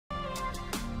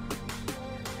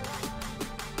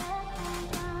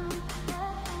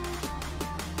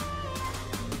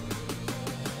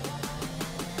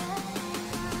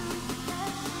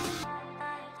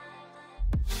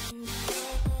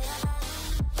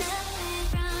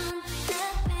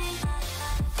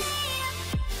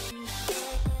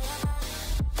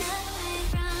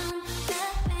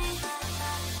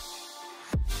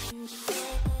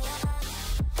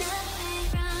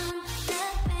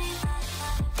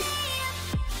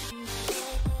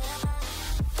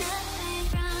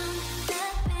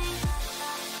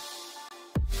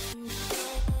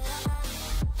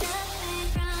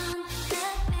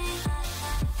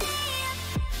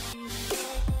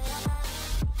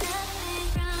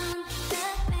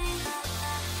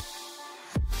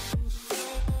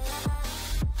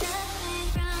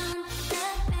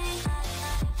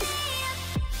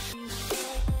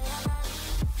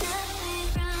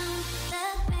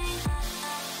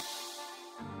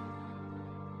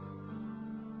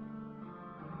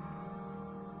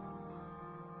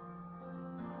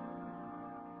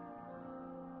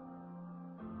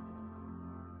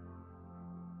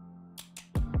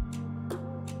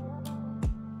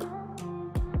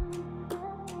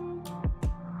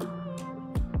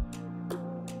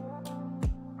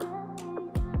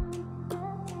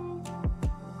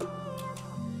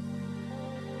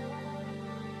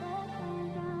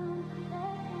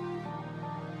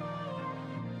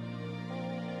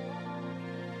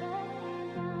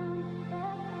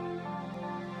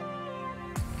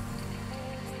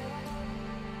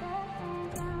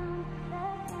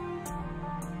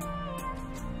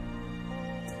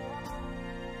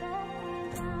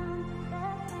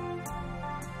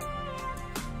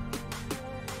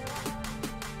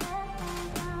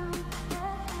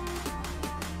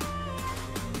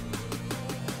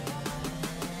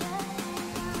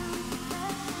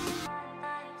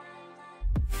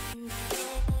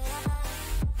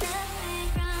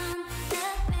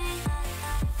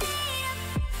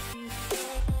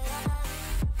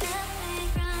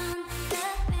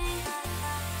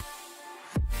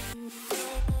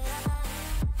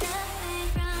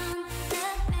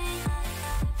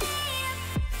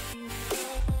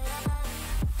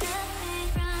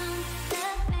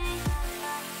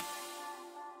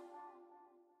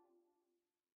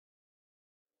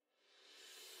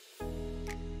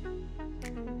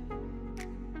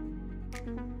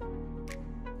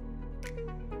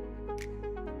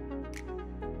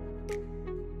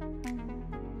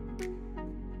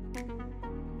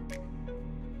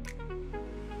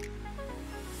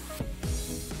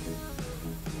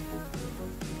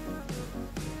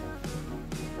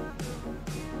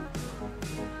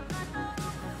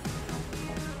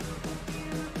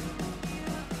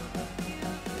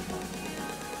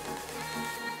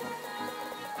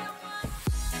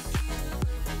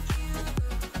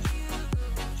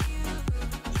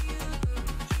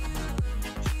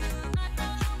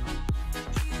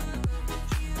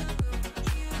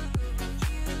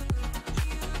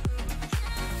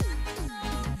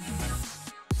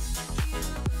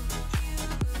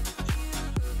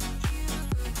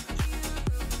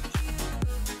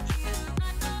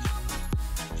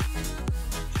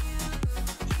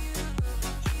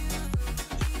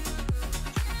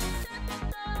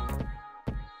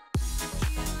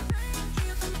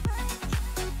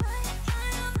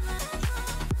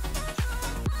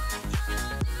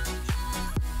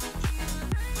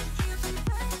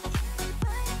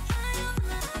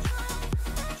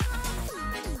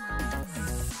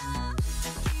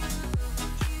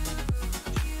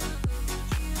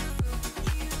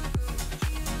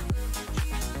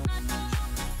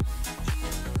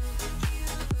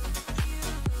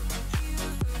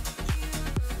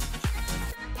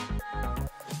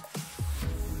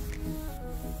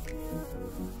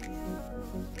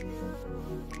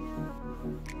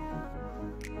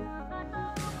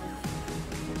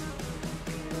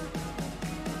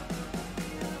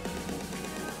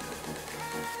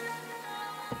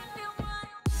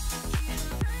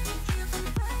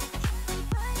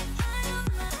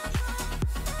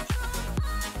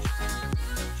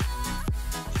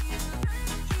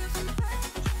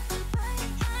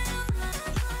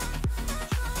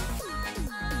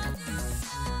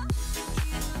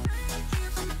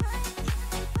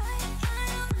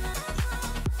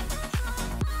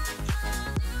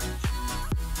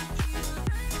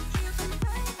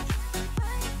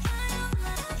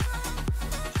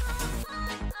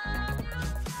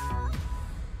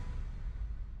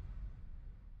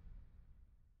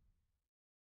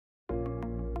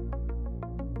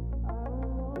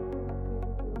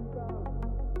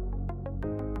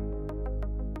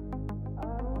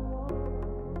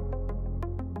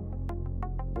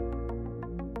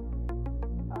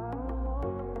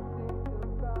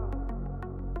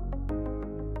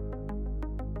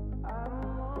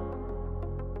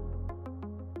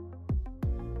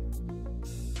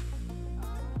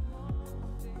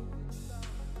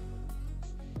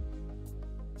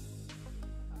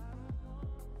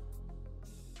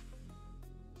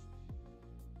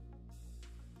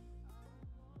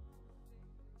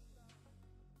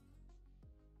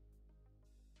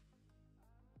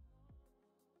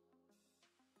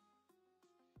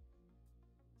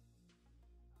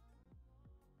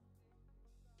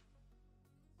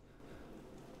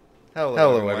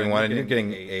Hello, everyone, and you're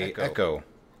getting a echo,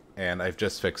 and I've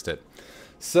just fixed it.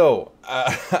 So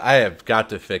I have got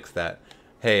to fix that.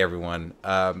 Hey, everyone,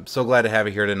 so glad to have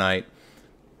you here tonight.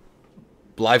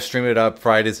 Live stream it up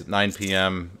Fridays at 9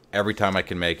 p.m. every time I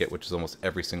can make it, which is almost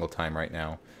every single time right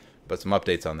now. But some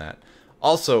updates on that.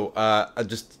 Also, I'll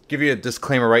just give you a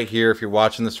disclaimer right here. If you're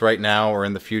watching this right now or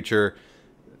in the future,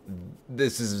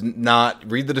 this is not,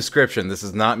 read the description. This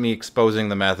is not me exposing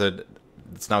the method.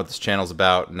 It's not what this channel's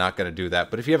about. I'm not going to do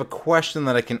that. But if you have a question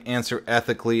that I can answer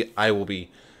ethically, I will be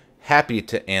happy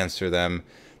to answer them.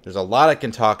 There's a lot I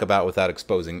can talk about without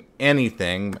exposing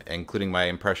anything, including my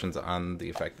impressions on the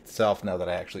effect itself now that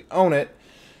I actually own it.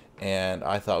 And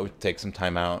I thought we'd take some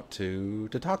time out to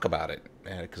talk about it,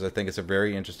 because I think it's a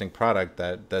very interesting product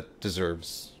that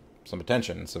deserves some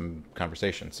attention and some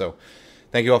conversation. So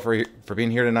thank you all for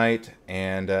being here tonight.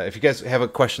 And if you guys have a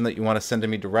question that you want to send to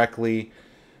me directly,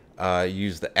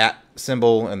 use the @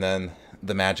 symbol and then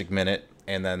the magic minute,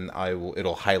 and then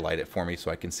it'll highlight it for me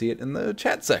so I can see it in the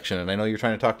chat section. And I know you're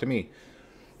trying to talk to me.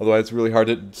 Otherwise, it's really hard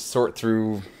to sort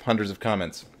through hundreds of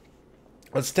comments.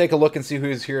 Let's take a look and see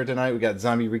who's here tonight. We got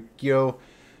Zombie Rikyo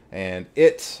and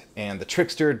It and the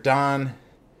Trickster, Don,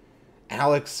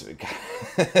 Alex.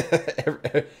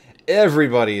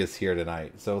 Everybody is here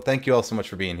tonight. So thank you all so much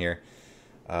for being here.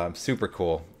 Super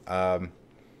cool.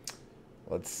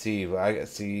 Let's see. I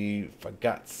see if I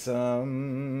got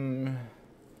some.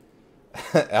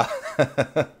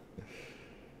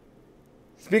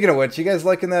 Speaking of which, you guys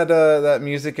liking that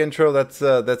music intro?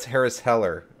 That's Harris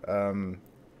Heller. You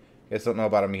guys don't know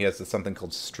about him. He has something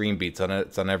called Stream Beats on it.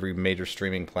 It's on every major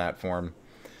streaming platform,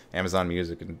 Amazon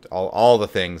Music, and all the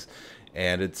things.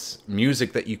 And it's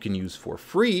music that you can use for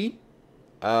free,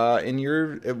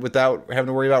 without having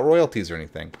to worry about royalties or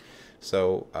anything.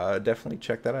 So definitely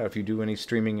check that out. If you do any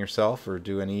streaming yourself or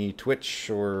do any Twitch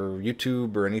or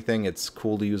YouTube or anything, it's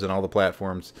cool to use on all the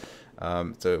platforms.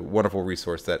 It's a wonderful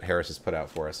resource that Harris has put out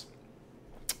for us.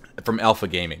 From Alpha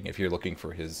Gaming, if you're looking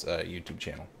for his YouTube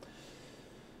channel.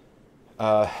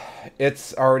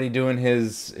 It's already doing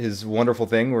his wonderful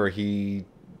thing where he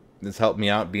has helped me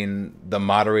out being the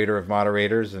moderator of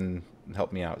moderators and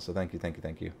helped me out. So thank you, thank you,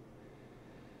 thank you.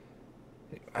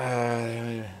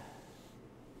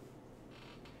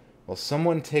 Well,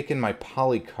 someone taken my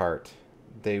polycart.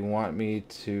 They want me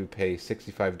to pay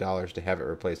 $65 to have it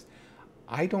replaced.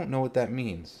 I don't know what that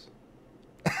means.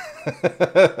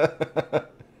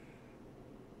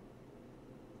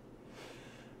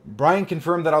 Brian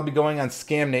confirmed that I'll be going on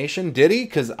Scam Nation. Did he?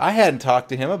 Because I hadn't talked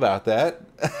to him about that.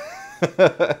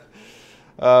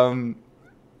 Well,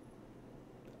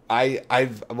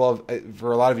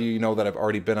 for a lot of you, you know that I've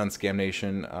already been on Scam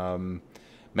Nation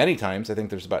many times. I think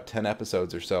there's about 10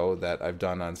 episodes or so that I've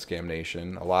done on Scam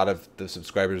Nation. A lot of the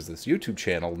subscribers of this YouTube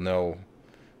channel know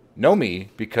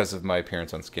me because of my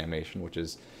appearance on Scam Nation, which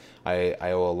is, I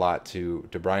owe a lot to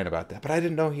Brian about that. But I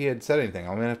didn't know he had said anything.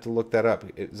 I'm going to have to look that up.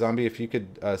 Zombie, if you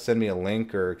could send me a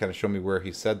link or kind of show me where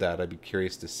he said that, I'd be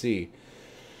curious to see.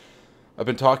 I've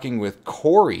been talking with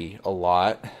Corey a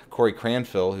lot, Corey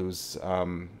Cranfill, who's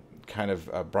kind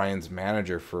of Brian's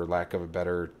manager, for lack of a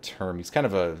better term. He's kind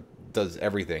of does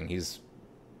everything. He's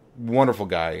a wonderful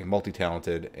guy,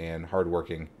 multi-talented and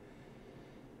hardworking.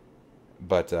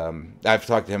 But I've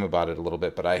talked to him about it a little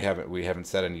bit, but we haven't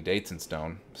set any dates in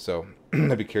stone. So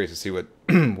I'd be curious to see what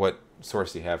what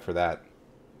source you have for that.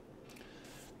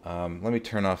 Let me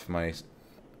turn off my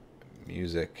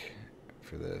music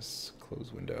for this.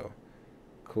 Close window.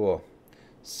 Cool.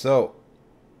 So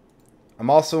I'm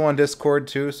also on Discord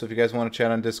too. So if you guys want to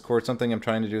chat on Discord, something I'm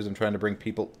trying to do is I'm trying to bring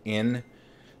people in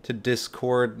to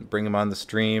Discord, bring them on the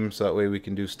stream, so that way we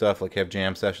can do stuff like have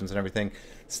jam sessions and everything.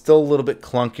 Still a little bit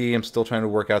clunky. I'm still trying to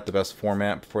work out the best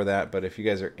format for that, but if you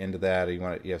guys are into that, or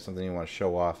you have something you want to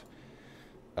show off,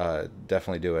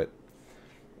 definitely do it.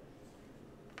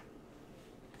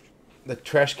 The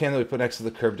trash can that we put next to the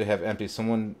curb to have empty,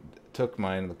 someone took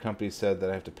mine, and the company said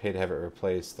that I have to pay to have it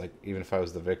replaced, like even if I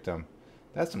was the victim.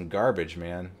 That's some garbage,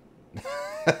 man.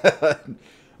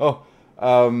 Oh.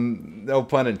 No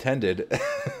pun intended.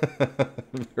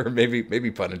 Or maybe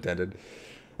pun intended.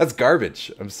 That's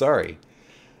garbage. I'm sorry.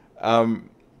 Oh,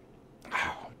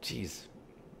 jeez.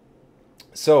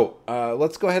 So,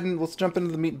 let's go ahead and let's jump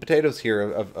into the meat and potatoes here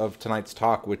of tonight's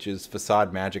talk, which is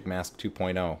Facade Magic Mask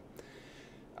 2.0.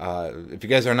 If you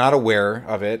guys are not aware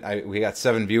of it, we got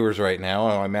 7 viewers right now.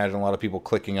 I imagine a lot of people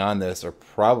clicking on this are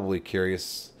probably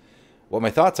curious what my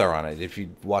thoughts are on it. If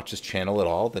you watch this channel at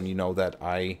all, then you know that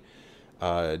I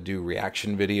do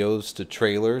reaction videos to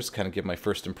trailers, kind of give my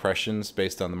first impressions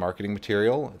based on the marketing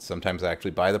material. Sometimes I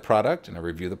actually buy the product and I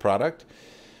review the product.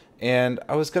 And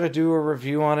I was going to do a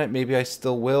review on it. Maybe I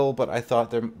still will, but I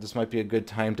thought this might be a good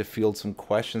time to field some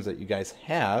questions that you guys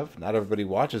have. Not everybody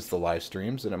watches the live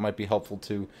streams, and it might be helpful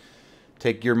to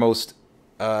take your most,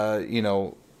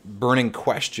 burning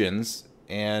questions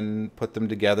and put them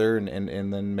together and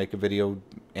then make a video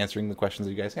answering the questions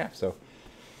that you guys have. So,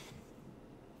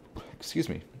 excuse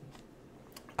me.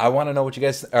 I want to know what you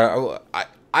guys...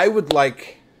 I would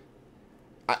like...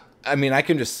 I mean, I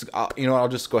can just... I'll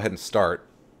just go ahead and start.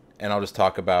 And I'll just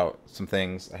talk about some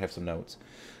things. I have some notes.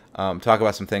 Talk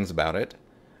about some things about it.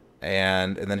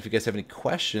 And then if you guys have any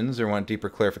questions or want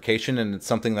deeper clarification, and it's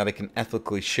something that I can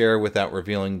ethically share without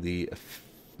revealing the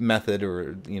method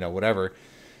or, whatever,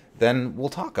 then we'll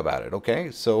talk about it,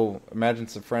 okay? So imagine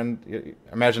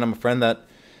I'm a friend that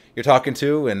you're talking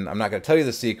to, and I'm not going to tell you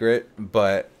the secret,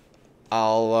 but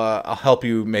I'll help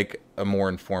you make a more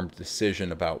informed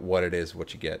decision about what it is,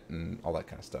 what you get, and all that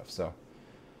kind of stuff. So...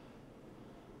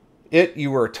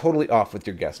 you were totally off with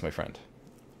your guess, my friend.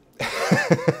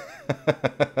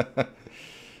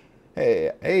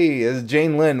 Hey, it's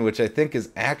Jane Lynn, which I think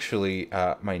is actually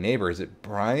my neighbor. Is it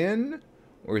Brian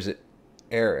or is it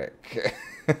Eric?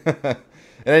 In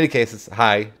any case, it's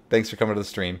hi. Thanks for coming to the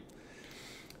stream.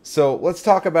 So let's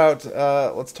talk about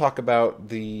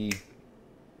the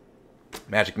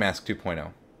Magic Mask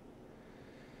 2.0.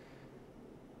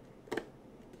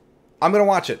 I'm gonna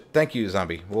watch it. Thank you,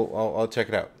 Zombie. I'll check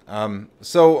it out.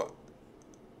 So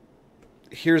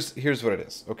here's what it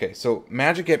is. Okay, so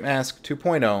Magic Mask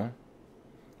 2.0,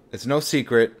 it's no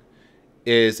secret,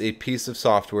 is a piece of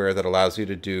software that allows you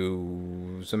to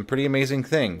do some pretty amazing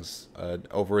things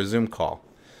over a Zoom call.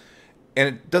 And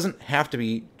it doesn't have to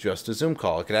be just a Zoom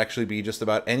call. It could actually be just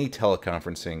about any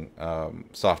teleconferencing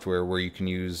software where you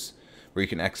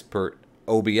can export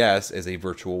OBS as a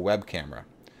virtual web camera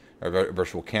or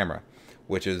virtual camera,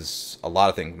 which is a lot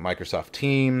of things. Microsoft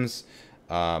Teams.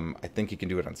 I think you can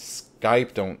do it on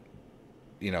Skype. Don't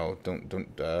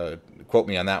quote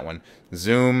me on that one.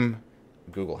 Zoom,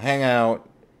 Google Hangout,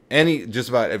 just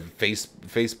about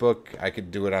Facebook. I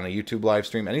could do it on a YouTube live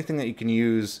stream. Anything that you can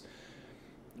use,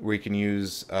 where you can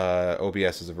use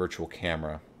OBS as a virtual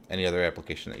camera. Any other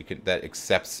application that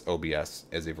accepts OBS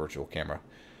as a virtual camera,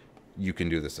 you can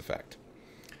do this effect.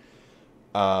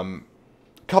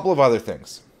 Couple of other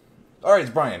things. All right,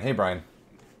 it's Brian. Hey, Brian.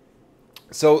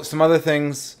 So some other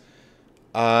things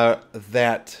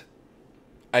that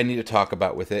I need to talk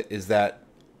about with it is that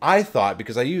I thought,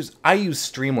 because I use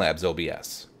Streamlabs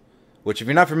OBS, which if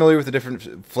you're not familiar with the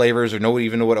different flavors or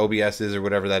even know what OBS is or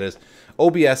whatever that is,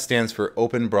 OBS stands for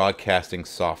Open Broadcasting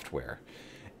Software.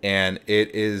 And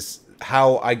it is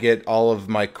how I get all of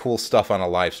my cool stuff on a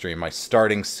live stream. My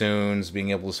starting soons, being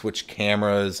able to switch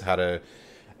cameras, how to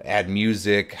add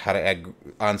music, how to add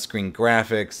on-screen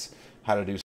graphics, how to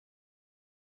do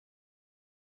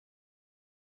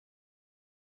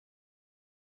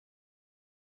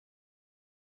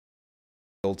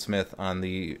Goldsmith on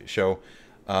the show.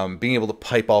 Being able to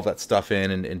pipe all that stuff in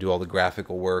and do all the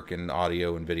graphical work and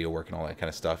audio and video work and all that kind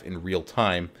of stuff in real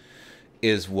time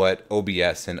is what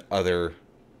OBS and other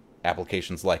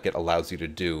applications like it allows you to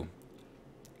do,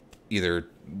 either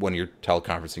when you're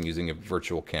teleconferencing using a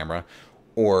virtual camera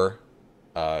or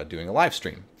doing a live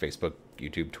stream, Facebook,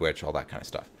 YouTube, Twitch, all that kind of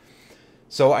stuff.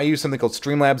 So I use something called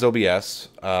Streamlabs OBS.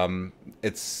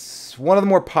 It's one of the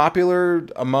more popular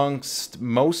amongst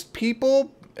most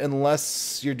people,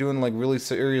 unless you're doing like really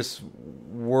serious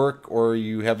work or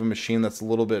you have a machine that's a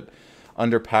little bit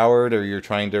underpowered or you're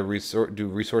trying to do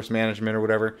resource management or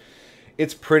whatever.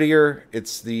 It's prettier.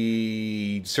 It's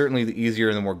certainly the easier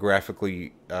and the more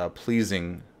graphically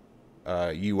pleasing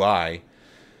UI.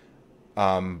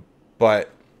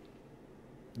 But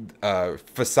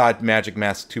Facade Magic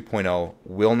Mask 2.0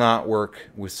 will not work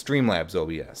with Streamlabs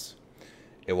OBS.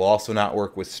 It will also not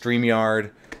work with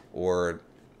StreamYard or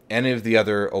any of the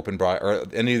other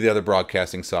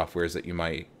broadcasting softwares that you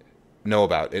might know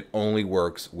about. It only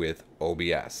works with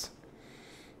OBS,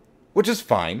 which is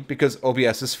fine because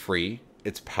OBS is free.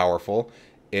 It's powerful.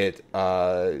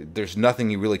 There's nothing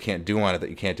you really can't do on it that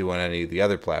you can't do on any of the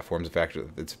other platforms. In fact,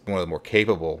 it's one of the more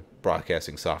capable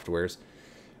broadcasting softwares.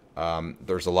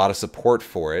 There's a lot of support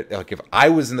for it. Like if I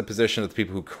was in the position of the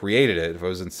people who created it, if I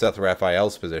was in Seth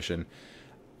Raphael's position,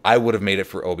 I would have made it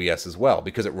for OBS as well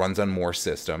because it runs on more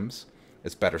systems.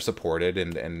 It's better supported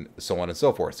and so on and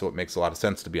so forth. So it makes a lot of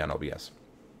sense to be on OBS.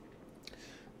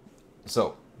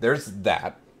 So there's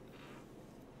that.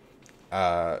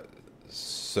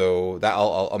 So that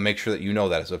I'll make sure that you know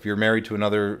that. So if you're married to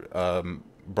another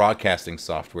broadcasting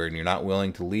software and you're not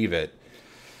willing to leave it,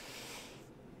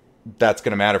 that's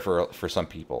going to matter for some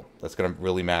people. That's going to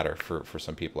really matter for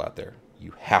some people out there.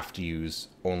 you have to use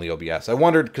only OBS. I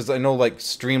wondered, because I know like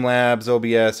Streamlabs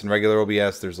OBS and regular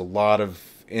OBS, there's a lot of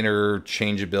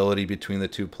interchangeability between the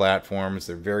two platforms.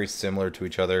 They're very similar to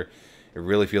each other. It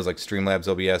really feels like Streamlabs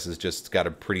OBS has just got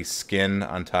a pretty skin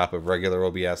on top of regular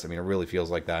OBS. I mean, it really feels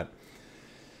like that.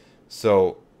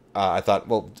 So I thought,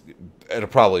 well, it'll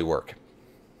probably work.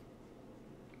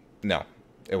 No,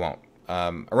 it won't.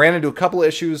 I ran into a couple of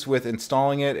issues with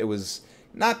installing it. It was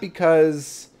not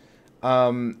because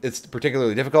it's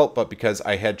particularly difficult, but because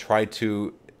I had tried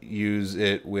to use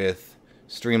it with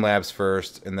Streamlabs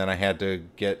first, and then I had to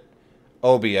get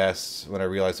OBS when I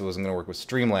realized it wasn't going to work with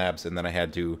Streamlabs, and then I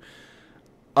had to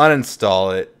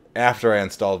uninstall it after I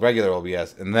installed regular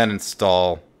OBS, and then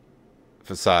install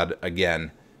Facade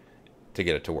again to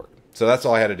get it to work. So that's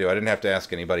all I had to do. I didn't have to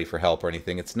ask anybody for help or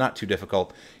anything. It's not too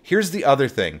difficult. Here's the other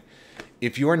thing.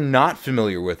 If you are not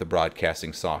familiar with the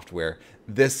broadcasting software,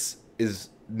 this is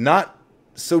not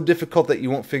so difficult that you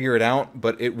won't figure it out,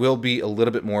 but it will be a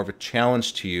little bit more of a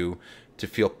challenge to you to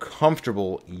feel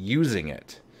comfortable using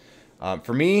it.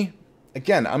 For me,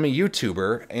 again, I'm a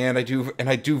YouTuber, and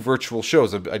I do virtual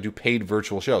shows. I do paid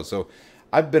virtual shows. So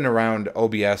I've been around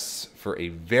OBS for a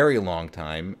very long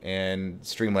time, and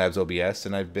Streamlabs OBS,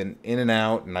 and I've been in and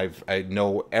out, and I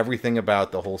know everything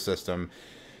about the whole system,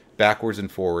 backwards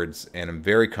and forwards, and I'm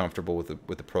very comfortable with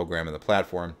the program and the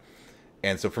platform.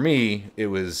 And so for me, it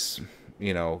was,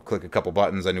 you know, click a couple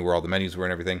buttons. I knew where all the menus were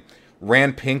and everything.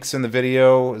 Rand Pink's in the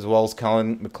video, as well as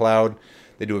Colin McLeod.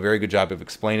 They do a very good job of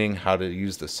explaining how to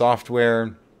use the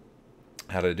software,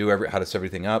 how to set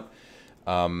everything up.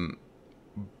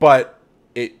 But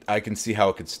I can see how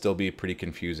it could still be pretty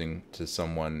confusing to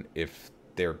someone if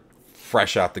they're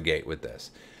fresh out the gate with this.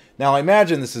 Now, I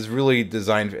imagine this is really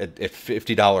designed at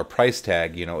 $50 price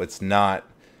tag. You know, it's not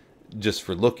just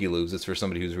for looky-loos. It's for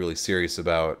somebody who's really serious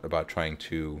about trying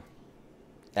to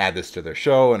add this to their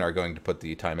show and are going to put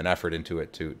the time and effort into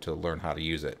it to learn how to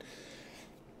use it.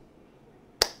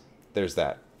 There's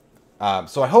that.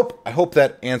 So I hope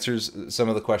that answers some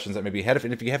of the questions that maybe you had.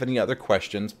 And if you have any other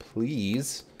questions,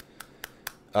 please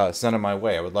send them my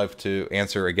way. I would love to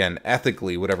answer, again,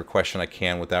 ethically, whatever question I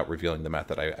can without revealing the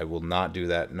method. I will not do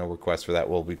that. No request for that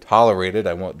will be tolerated.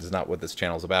 This is not what this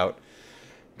channel is about.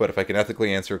 But if I can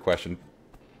ethically answer a question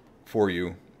for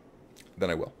you, then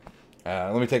I will.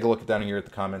 Let me take a look down here at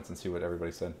the comments and see what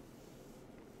everybody said.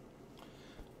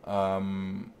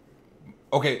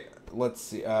 Okay, let's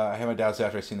see. I have my doubts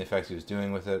after I've seen the effects he was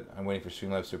doing with it. I'm waiting for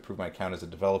Streamlabs to approve my account as a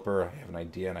developer. I have an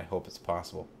idea, and I hope it's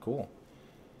possible. Cool.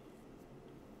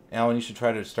 Alan, you should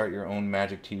try to start your own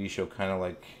magic TV show, kind of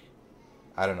like,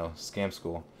 I don't know, Scam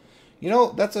School. You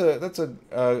know, that's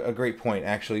a great point,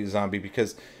 actually, Zombie,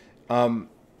 because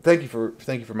thank you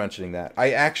for mentioning that.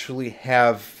 I actually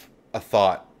have a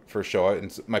thought for a show,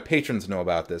 and my patrons know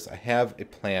about this. I have a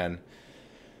plan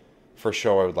for a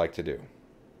show I would like to do.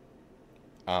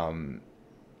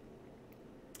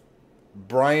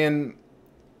 Brian,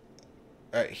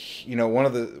 you know, one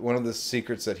of the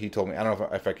secrets that he told me, I don't know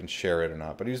if I can share it or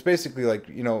not, but he was basically like,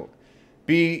 you know,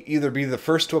 either be the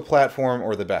first to a platform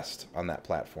or the best on that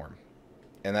platform.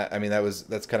 And that, I mean,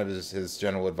 that's kind of his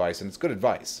general advice, and it's good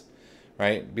advice,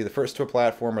 right? Be the first to a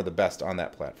platform or the best on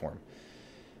that platform.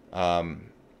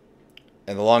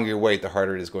 And the longer you wait, the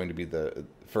harder it is going to be the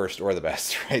first or the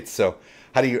best, right? So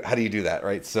how do you do that,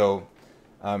 right? So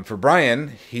for Brian,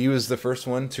 he was the first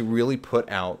one to really put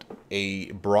out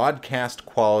a broadcast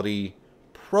quality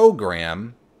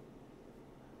program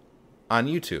on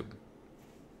YouTube.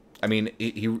 I mean,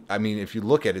 if you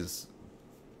look at his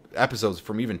episodes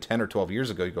from even 10 or 12 years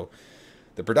ago, you go,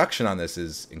 the production on this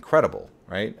is incredible,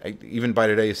 right? Even by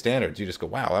today's standards, you just go,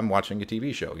 wow, I'm watching a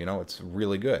TV show. You know, it's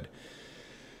really good.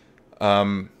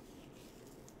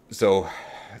 So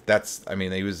that's, I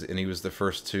mean, he was the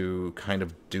first to kind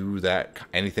of do that,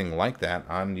 anything like that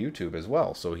on YouTube as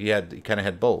well. So he kind of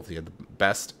had both. He had the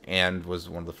best and was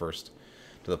one of the first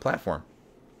to the platform.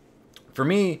 For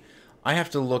me, I have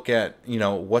to look at, you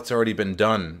know, what's already been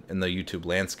done in the YouTube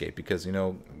landscape, because, you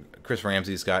know, Chris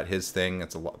Ramsey's got his thing.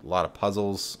 It's a lot of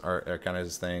puzzles are kind of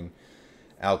his thing.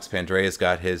 Alex Pandrea's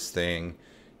got his thing.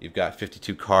 You've got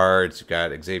 52 Cards. You've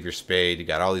got Xavier Spade. You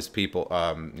got all these people.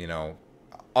 You know,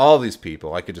 all these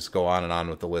people. I could just go on and on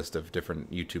with the list of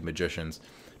different YouTube magicians.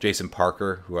 Jason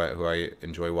Parker, who I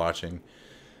enjoy watching,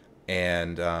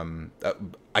 and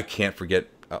I can't forget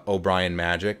O'Brien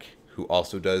Magic, who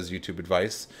also does YouTube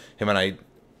advice. Him and I,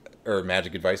 or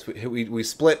Magic Advice, we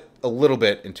split a little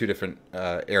bit in two different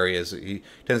areas. He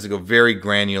tends to go very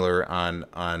granular on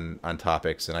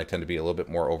topics, and I tend to be a little bit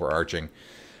more overarching,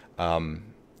 and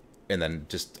then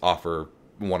just offer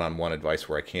one-on-one advice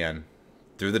where I can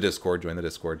through the Discord. Join the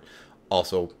Discord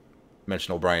also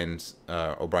mention O'Brien's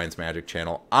Magic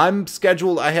channel. I'm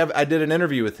scheduled. I did an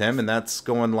interview with him, and that's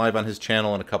going live on his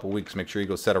channel in a couple weeks. Make sure you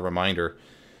go set a reminder.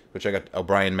 Which I got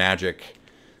O'Brien Magic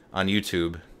on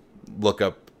YouTube. Look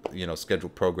up, you know,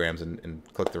 scheduled programs and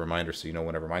click the reminder so you know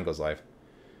whenever mine goes live.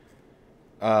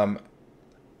 I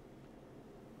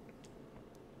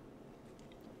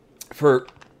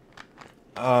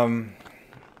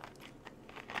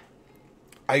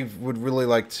would really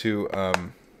like to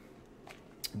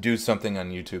do something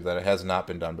on YouTube that has not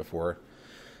been done before.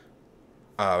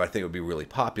 I think it would be really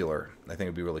popular. I think it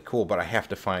would be really cool, but I have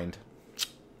to find,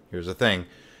 here's the thing,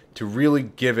 to really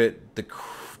give it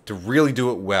to really do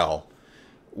it well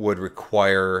would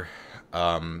require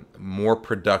more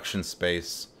production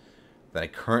space than I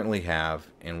currently have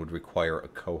and would require a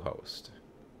co-host.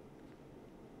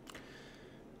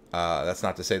 That's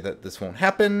not to say that this won't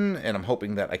happen, and I'm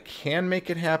hoping that I can make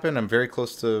it happen. I'm very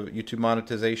close to YouTube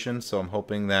monetization, so I'm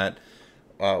hoping that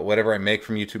whatever I make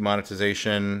from YouTube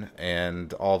monetization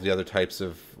and all the other types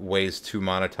of ways to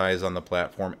monetize on the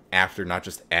platform after, not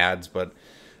just ads, but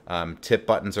tip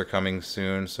buttons are coming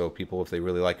soon, so people, if they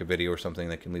really like a video or something,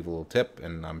 they can leave a little tip,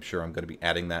 and I'm sure I'm going to be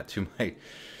adding that to my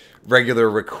regular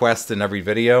request in every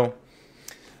video.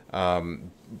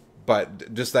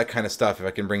 But just that kind of stuff, if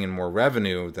I can bring in more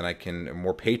revenue, then I can,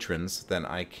 more patrons, then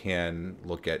I can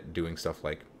look at doing stuff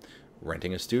like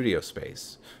renting a studio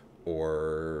space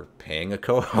or paying a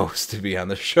co-host to be on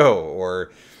the show,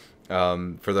 or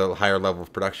for the higher level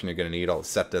of production, you're going to need all the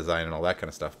set design and all that kind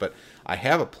of stuff. But I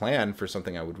have a plan for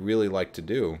something I would really like to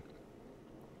do,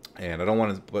 and I don't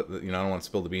want to, I don't want to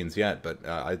spill the beans yet. But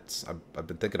I've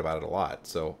been thinking about it a lot,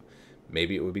 so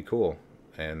maybe it would be cool.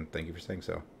 And thank you for saying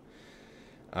so.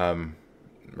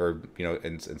 Or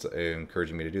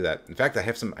encouraging me to do that. In fact, I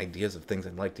have some ideas of things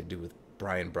I'd like to do with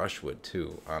Brian Brushwood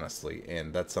too, honestly,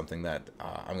 and that's something that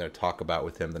I'm going to talk about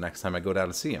with him the next time I go down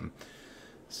to see him.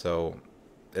 So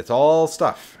it's all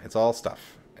stuff. It's all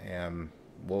stuff, and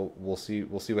we'll see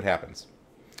what happens.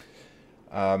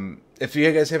 If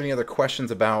you guys have any other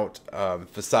questions about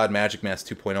Facade Magic Mask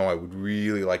 2.0, I would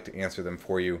really like to answer them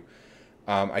for you.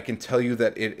 I can tell you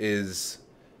that it is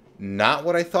not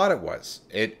what I thought it was.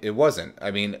 It wasn't.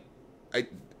 I mean,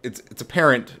 it's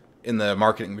apparent in the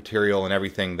marketing material and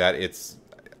everything that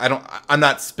I'm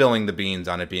not spilling the beans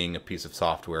on it being a piece of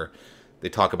software. They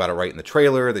talk about it right in the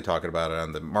trailer. They talk about it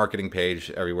on the marketing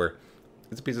page everywhere.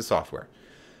 It's a piece of software.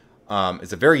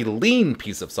 It's a very lean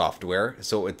piece of software,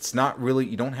 so it's not really,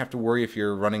 you don't have to worry if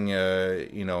you're running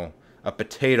a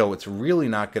potato. It's really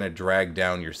not going to drag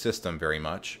down your system very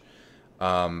much.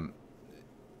 What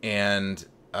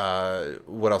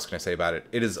else can I say about it?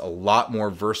 It is a lot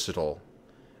more versatile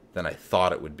than I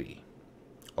thought it would be.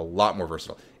 A lot more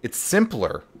versatile. It's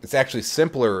simpler. It's actually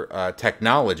simpler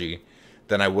technology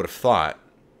than I would have thought.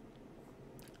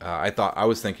 I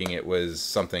was thinking it was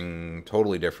something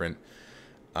totally different.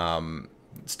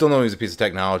 Still knowing it was a piece of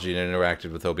technology and it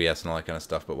interacted with OBS and all that kind of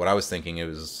stuff. But what I was thinking, it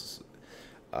was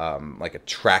like a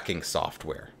tracking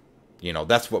software. You know,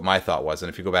 that's what my thought was. And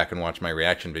if you go back and watch my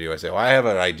reaction video, I say, well, I have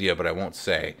an idea, but I won't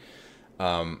say.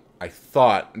 I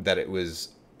thought that it was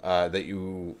that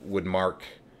you would mark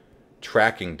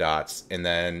tracking dots, and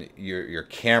then your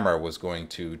camera was going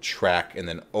to track and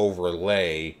then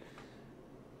overlay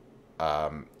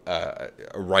a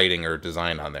writing or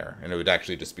design on there. And it would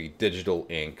actually just be digital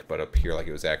ink, but appear like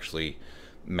it was actually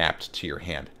mapped to your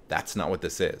hand. That's not what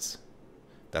this is.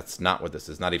 That's not what this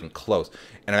is, not even close.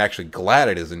 And I'm actually glad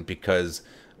it isn't, because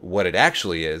what it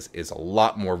actually is a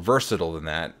lot more versatile than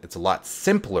that. It's a lot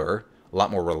simpler, a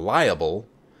lot more reliable,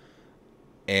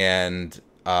 and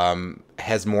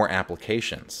has more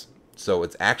applications. So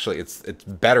it's actually, it's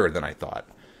better than I thought.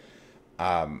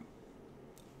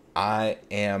 I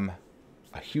am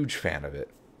a huge fan of it.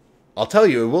 I'll tell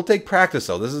you, it will take practice,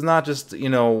 though. This is not just,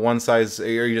 one size,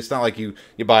 or it's not like you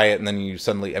buy it and then you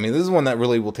suddenly, I mean, this is one that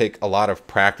really will take a lot of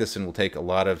practice and will take a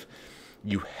lot of,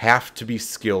 you have to be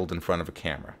skilled in front of a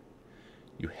camera.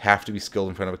 You have to be skilled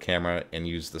in front of a camera and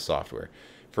use the software.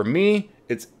 For me,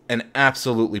 it's an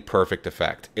absolutely perfect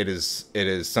effect. It is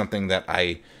something that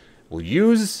I will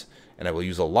use, and I will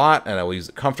use a lot, and I will use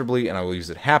it comfortably, and I will use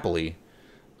it happily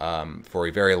for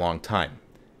a very long time.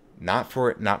 Not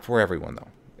for everyone, though.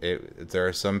 There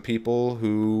are some people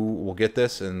who will get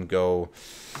this and go,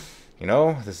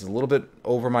 this is a little bit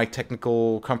over my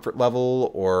technical comfort level,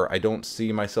 or I don't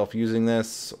see myself using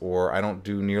this, or I don't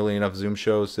do nearly enough Zoom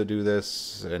shows to do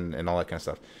this, and all that kind of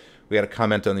stuff. We had a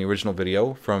comment on the original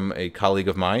video from a colleague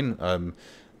of mine,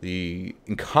 the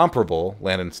incomparable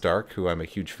Landon Stark, who I'm a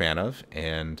huge fan of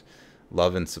and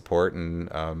love and support, and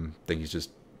think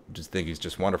he's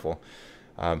just wonderful.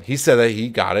 He said that he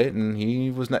got it and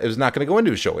it was not going to go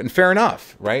into his show, and fair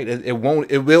enough, right? It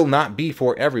will not be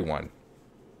for everyone.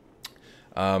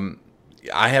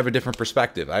 I have a different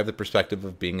perspective. I have the perspective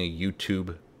of being a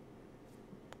YouTube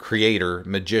creator,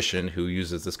 magician who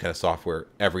uses this kind of software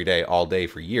every day, all day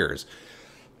for years.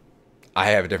 I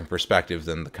have a different perspective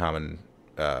than the common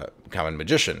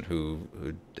magician who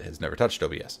has never touched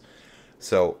OBS.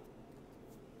 So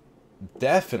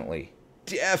definitely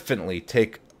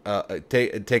take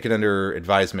it under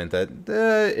advisement that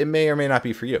it may or may not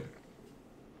be for you.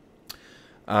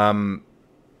 I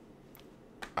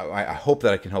hope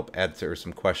that I can help answer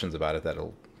some questions about it.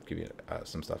 That'll give you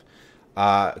some stuff.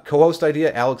 Co-host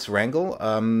idea, Alex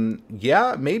Rangel.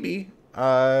 Yeah, maybe.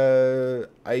 I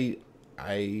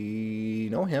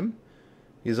know him.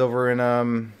 He's over in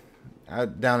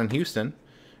down in Houston,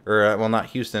 or well, not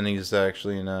Houston. He's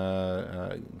actually in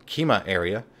Kemah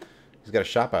area. He's got a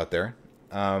shop out there.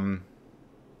 Funny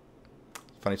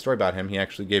story about him. He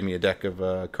actually gave me a deck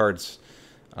of cards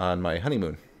on my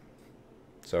honeymoon.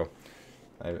 So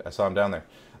I saw him down there.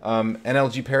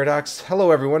 NLG Paradox. Hello,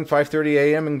 everyone. 5:30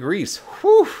 a.m. in Greece.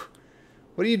 Whew.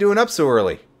 What are you doing up so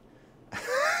early?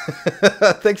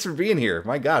 Thanks for being here.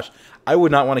 My gosh. I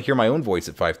would not want to hear my own voice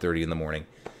at 5:30 in the morning.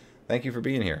 Thank you for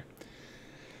being here.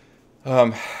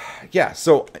 Yeah,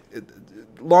 so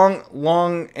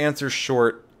long answer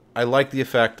short. I like the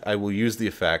effect. I will use the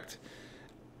effect.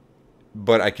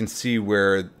 But I can see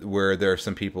where there are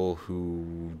some people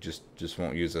who just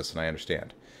won't use this, and I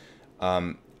understand.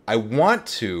 I want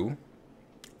to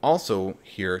also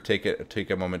here take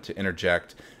a moment to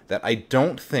interject that I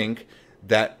don't think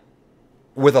that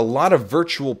with a lot of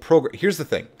virtual program. Here's the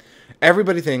thing: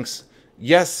 everybody thinks,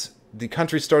 yes, the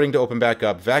country's starting to open back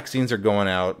up, vaccines are going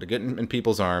out, they're getting in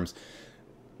people's arms,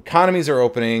 economies are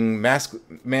opening, mask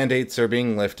mandates are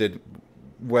being lifted.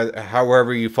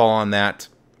 However you fall on that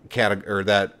category, or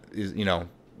that is,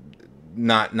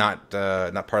 not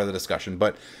part of the discussion,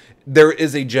 but there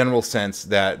is a general sense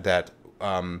that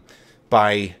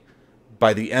by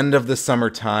the end of the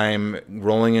summertime,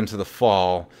 rolling into the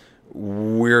fall,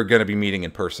 we're going to be meeting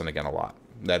in person again a lot.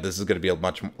 That this is going to be a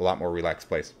lot more relaxed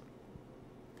place.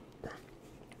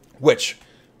 Which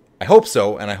I hope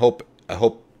so, and I hope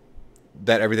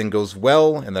that everything goes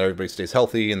well, and that everybody stays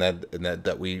healthy, and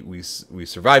that we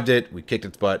survived it, we kicked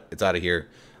its butt, it's out of here,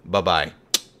 bye bye,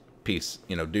 peace,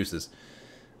 deuces.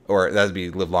 Or that'd be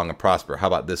live long and prosper. How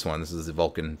about this one? This is the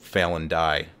Vulcan fail and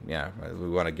die. Yeah, we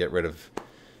want to get rid of.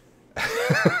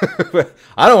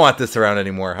 I don't want this around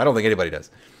anymore. I don't think anybody does.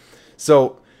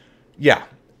 So, yeah.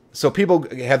 So people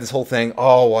have this whole thing.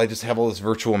 Oh, well, I just have all this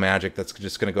virtual magic that's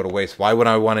just going to go to waste. Why would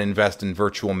I want to invest in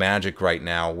virtual magic right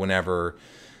now? Whenever,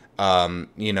 by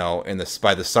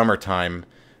the summertime,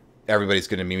 everybody's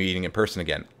going to be meeting in person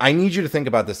again. I need you to think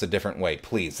about this a different way,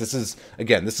 please. This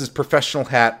is professional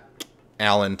hat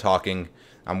Alan talking.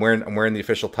 I'm wearing the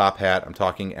official top hat. I'm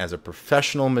talking as a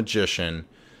professional magician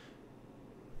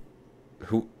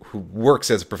who works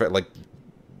as a like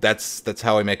that's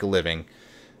how I make a living.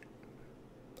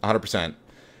 100%.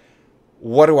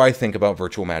 What do I think about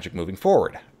virtual magic moving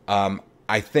forward?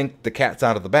 I think the cat's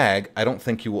out of the bag. I don't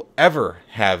think you will ever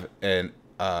have I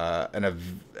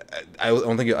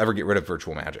don't think you'll ever get rid of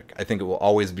virtual magic. I think it will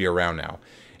always be around now.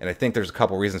 And I think there's a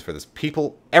couple reasons for this.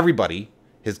 Everybody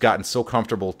has gotten so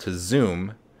comfortable to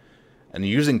Zoom and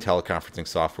using teleconferencing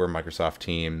software, Microsoft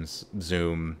Teams,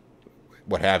 Zoom,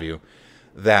 what have you,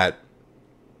 that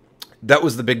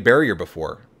was the big barrier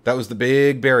before. That was the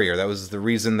big barrier. That was the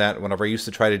reason that whenever I used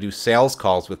to try to do sales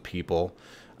calls with people,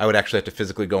 I would actually have to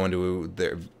physically go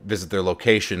visit their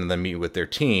location and then meet with their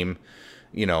team,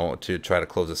 to try to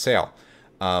close a sale.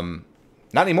 Not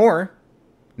anymore.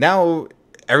 Now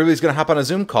everybody's going to hop on a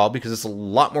Zoom call because it's a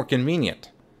lot more convenient.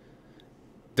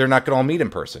 They're not going to all meet in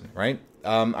person, right?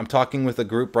 I'm talking with a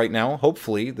group right now.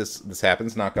 Hopefully this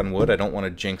happens, knock on wood. I don't want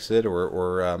to jinx it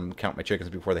or count my chickens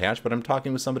before they hatch, but I'm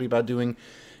talking with somebody about doing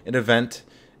an event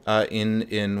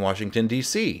in Washington,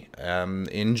 D.C.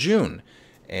 In June.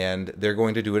 And they're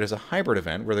going to do it as a hybrid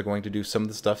event where they're going to do some of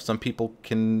the stuff. Some people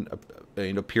can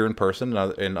appear in person,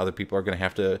 and other people are going to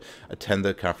have to attend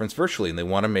the conference virtually. And they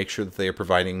want to make sure that they are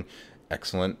providing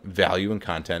excellent value and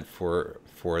content for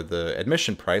the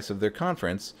admission price of their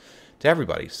conference to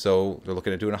everybody. So they're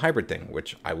looking at doing a hybrid thing,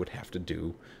 which I would have to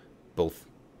do both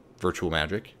virtual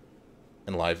magic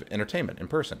and live entertainment in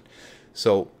person.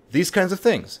 So these kinds of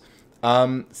things.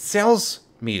 Sales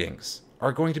meetings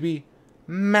are going to be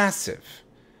massive.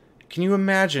 Can you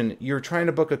imagine you're trying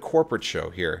to book a corporate show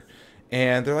here,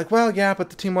 and they're like, well, yeah, but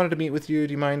the team wanted to meet with you.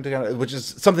 Do you mind? Which is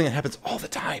something that happens all the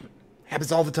time.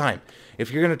 Happens all the time.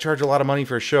 If you're going to charge a lot of money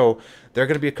for a show, there are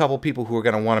going to be a couple people who are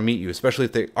going to want to meet you, especially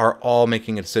if they are all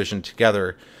making a decision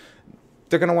together.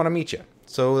 They're going to want to meet you.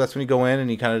 So that's when you go in and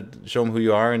you kind of show them who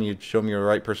you are and you show them you're the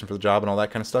right person for the job and all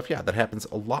that kind of stuff. Yeah, that happens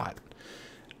a lot.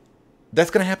 That's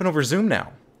going to happen over Zoom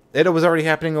now. It was already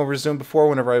happening over Zoom before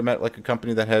whenever I met like a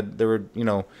company that had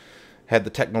the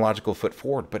technological foot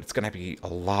forward, but it's going to be a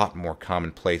lot more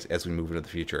commonplace as we move into the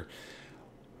future.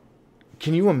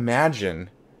 Can you imagine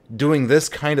doing this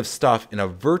kind of stuff in a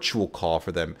virtual call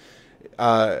for them?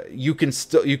 You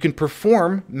can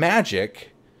perform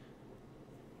magic,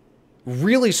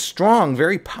 really strong,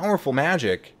 very powerful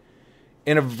magic,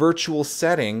 in a virtual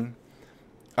setting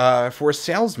for a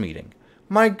sales meeting.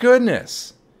 My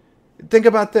goodness. Think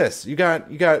about this. You got.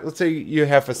 Let's say you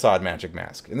have Facade Magic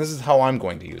Mask, and this is how I'm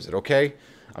going to use it. Okay,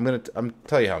 I'm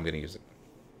tell you how I'm going to use it.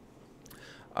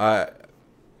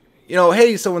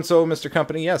 Hey, so and so, Mr.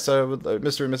 Company. Yes,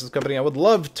 Mr. and Mrs. Company. I would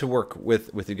love to work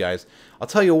with you guys. I'll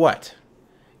tell you what.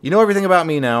 You know everything about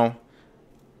me now.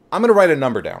 I'm going to write a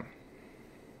number down.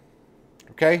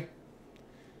 Okay.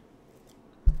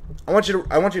 I want you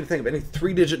to think of any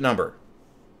 3-digit number.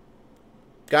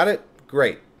 Got it?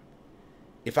 Great.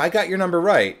 If I got your number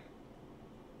right,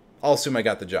 I'll assume I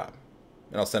got the job.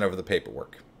 And I'll send over the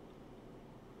paperwork.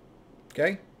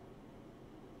 Okay?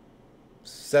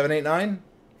 789?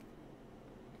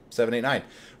 789.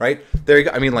 Right? There you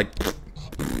go. I mean, like,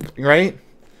 right?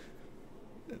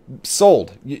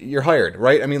 Sold. You're hired,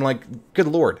 right? I mean, like, good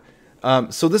Lord.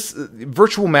 So this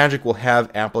virtual magic will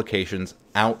have applications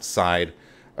outside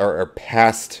or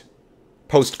past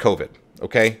post-COVID,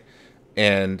 okay?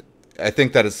 And I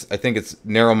think it's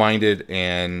narrow-minded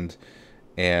and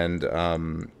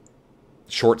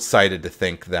short-sighted to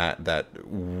think that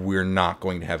we're not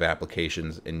going to have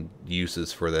applications and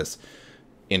uses for this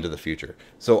into the future.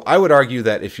 So I would argue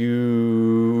that if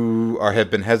you have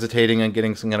been hesitating on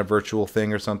getting some kind of virtual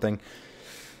thing or something,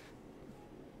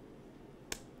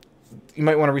 you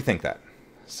might want to rethink that.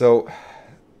 So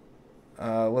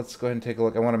let's go ahead and take a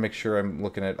look. I want to make sure I'm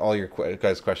looking at all your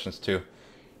guys' questions too.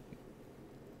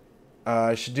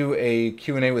 I should do a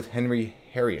Q&A with Henry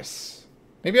Harrius.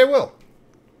 Maybe I will.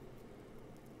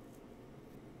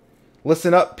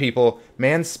 Listen up, people.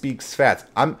 Man speaks facts.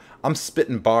 I'm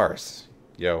spitting bars.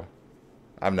 Yo,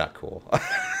 I'm not cool.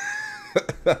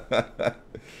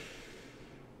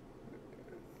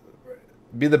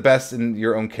 Be the best in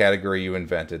your own category you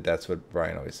invented. That's what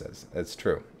Brian always says. It's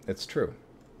true. It's true.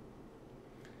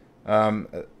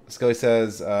 Scully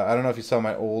says, I don't know if you saw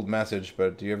my old message,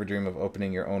 but do you ever dream of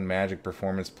opening your own magic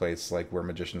performance place, like where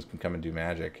magicians can come and do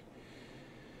magic?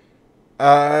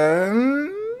 Not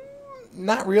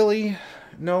really.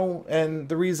 No. And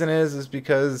the reason is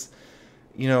because,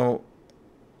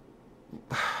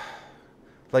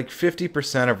 like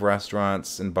 50% of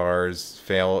restaurants and bars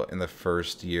fail in the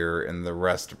first year and the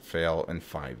rest fail in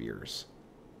 5 years.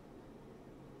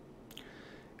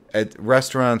 At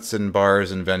restaurants and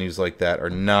bars and venues like that are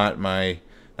not my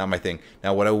thing.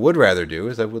 Now, what I would rather do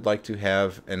is I would like to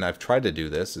have, and I've tried to do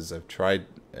this, is I've tried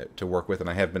to work with, and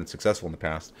I have been successful in the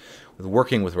past, with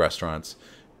working with restaurants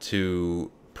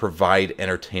to provide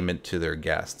entertainment to their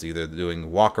guests, either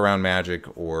doing walk-around magic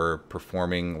or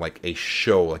performing like a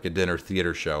show, like a dinner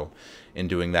theater show, and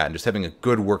doing that, and just having a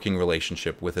good working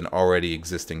relationship with an already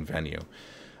existing venue.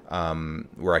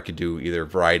 Where I could do either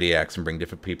variety acts and bring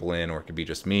different people in, or it could be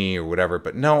just me or whatever.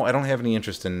 But no, I don't have any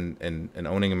interest in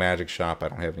owning a magic shop. I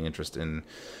don't have any interest in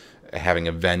having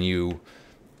a venue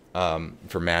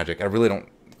for magic. I really don't.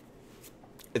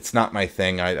 It's not my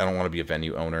thing. I don't want to be a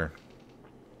venue owner.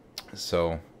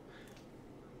 So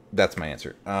that's my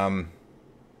answer. And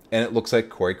it looks like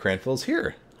Corey Cranfield's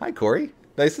here. Hi, Corey.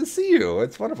 Nice to see you.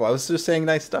 It's wonderful. I was just saying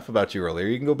nice stuff about you earlier.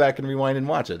 You can go back and rewind and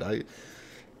watch it.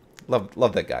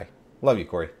 Love that guy. Love you,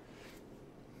 Corey.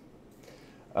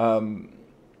 At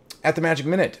the Magic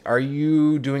Minute, are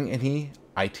you doing any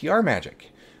ITR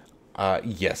magic?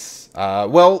 Yes. I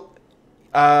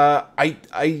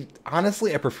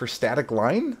honestly, I prefer static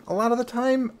line a lot of the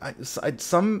time.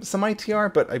 Some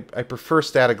ITR, but I prefer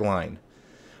static line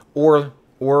or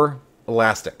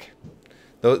elastic.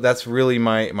 That's really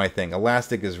my thing.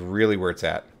 Elastic is really where it's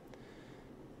at.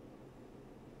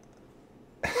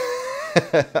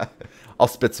 I'll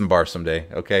spit some bars someday.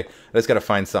 Okay, I just gotta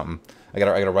find something. I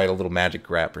gotta write a little magic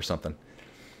rap or something.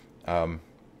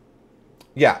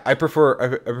 Yeah, I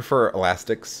prefer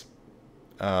elastics.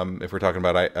 If we're talking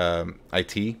about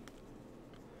IT,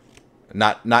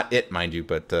 not it, mind you,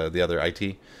 but the other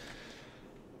IT.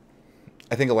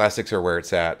 I think elastics are where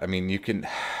it's at. I mean, you can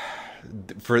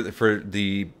for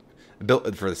the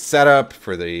built for the setup,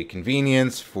 for the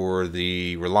convenience, for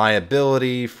the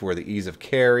reliability, for the ease of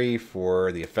carry,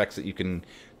 for the effects that you can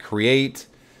create.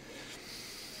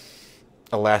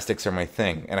 Elastics are my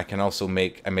thing, and I can also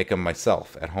make them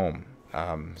myself at home.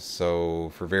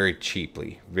 So for very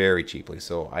cheaply.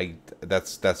 So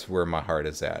that's where my heart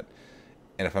is at.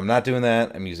 And if I'm not doing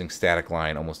that, I'm using static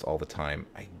line almost all the time.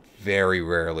 I very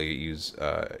rarely use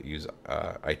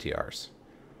ITRs.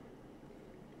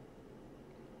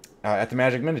 At the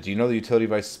Magic Minute, do you know the utility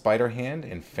device Spider Hand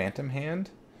and Phantom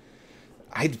Hand?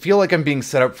 I feel like I'm being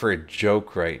set up for a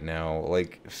joke right now.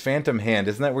 Like, Phantom Hand,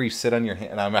 isn't that where you sit on your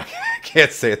hand? I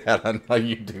can't say that on a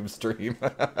YouTube stream.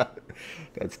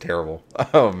 That's terrible.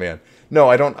 Oh, man. No,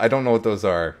 I don't know what those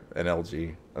are, an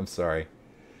LG. I'm sorry.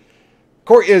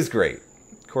 Corey is great.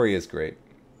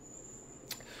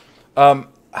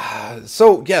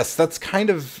 So, yes, that's kind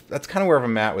of where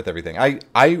I'm at with everything.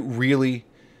 I really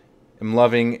am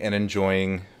loving and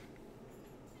enjoying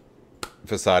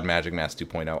Facade Magic Mask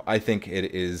 2.0. I think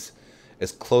it is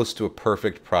as close to a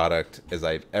perfect product as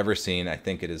I've ever seen. I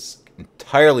think it is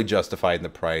entirely justified in the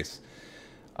price.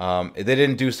 They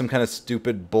didn't do some kind of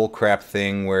stupid bullcrap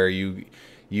thing where you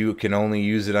can only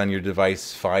use it on your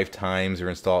device 5 times or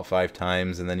install it 5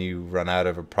 times and then you run out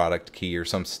of a product key or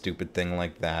some stupid thing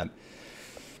like that.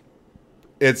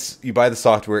 You buy the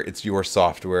software, it's your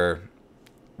software.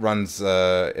 Runs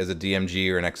as a DMG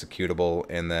or an executable,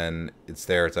 and then it's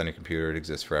there, it's on your computer, it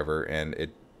exists forever, and it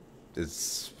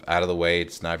is out of the way.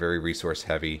 It's not very resource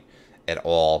heavy at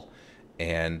all,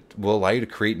 and will allow you to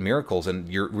create miracles, and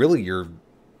your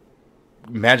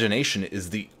imagination is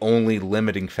the only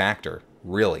limiting factor,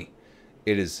 really.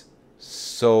 It is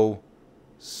so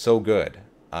good.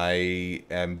 I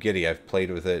am giddy. I've played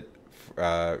with it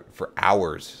for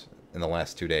hours in the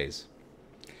last 2 days.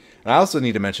 And I also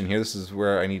need to mention here, this is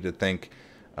where I need to thank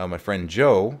my friend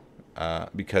Joe,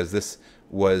 because this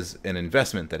was an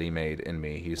investment that he made in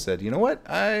me. He said, you know what,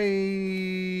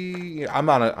 I'm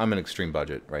an extreme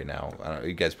budget right now.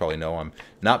 You guys probably know I'm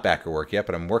not back at work yet,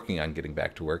 but I'm working on getting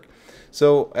back to work.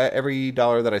 So every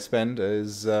dollar that I spend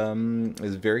is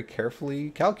very carefully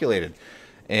calculated.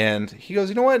 And he goes,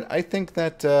 you know what, I think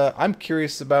that I'm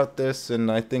curious about this,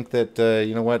 and I think that,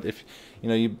 you know what, if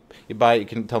you buy it, you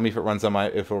can tell me if it runs on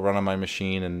if it'll run on my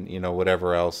machine, and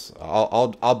whatever else.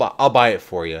 I'll buy it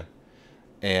for you,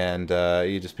 and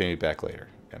you just pay me back later.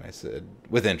 And I said,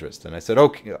 with interest. And I said,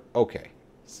 okay.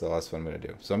 So that's what I'm gonna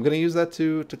do. So I'm gonna use that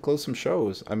to close some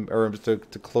shows, or to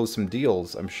close some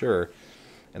deals, I'm sure,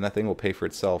 and that thing will pay for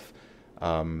itself,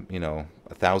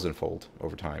 1,000-fold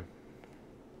over time.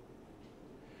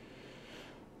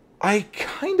 I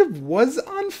kind of was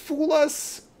on Fool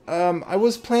Us. I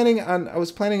was planning on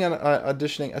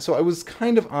auditioning. So I was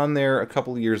kind of on there a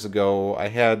couple of years ago. I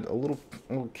had a little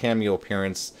cameo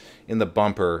appearance in the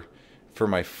bumper for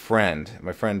my friend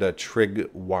Trig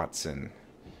Watson.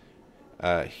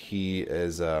 He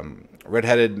is a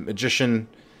redheaded magician,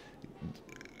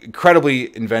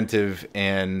 incredibly inventive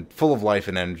and full of life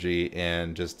and energy,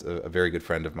 and just a very good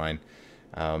friend of mine.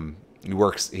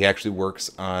 He actually works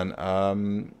on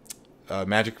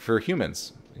Magic for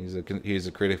Humans. He's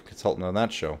a creative consultant on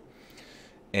that show,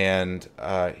 and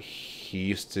he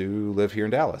used to live here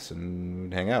in Dallas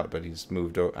and hang out, but he's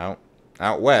moved out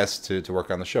west to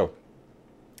work on the show.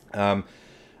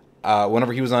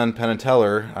 Whenever he was on Penn and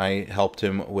Teller, I helped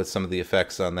him with some of the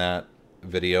effects on that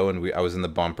video, and I was in the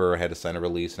bumper. I had to sign a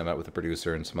release, and I met with the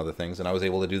producer and some other things, and I was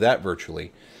able to do that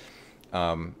virtually.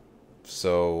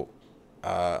 So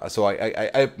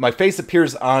my face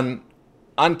appears on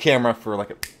camera for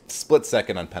like a split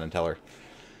second on Penn and Teller,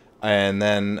 and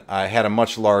then I had a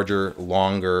much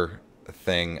longer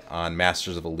thing on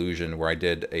Masters of Illusion, where I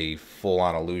did a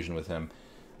full-on illusion with him,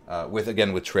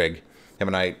 with Trig. Him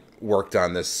and I worked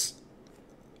on this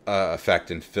effect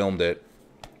and filmed it,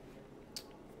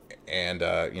 and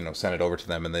sent it over to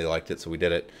them, and they liked it, so we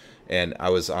did it. And I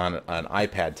was on an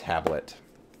iPad tablet,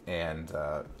 and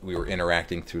we were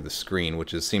interacting through the screen,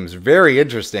 which seems very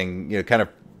interesting, kind of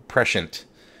prescient,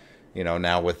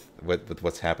 now with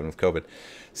what's happened with COVID.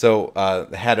 So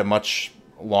had a much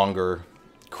longer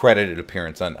credited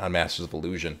appearance on Masters of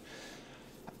Illusion.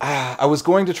 I was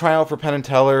going to try out for Penn and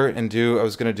Teller and I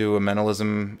was going to do a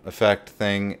mentalism effect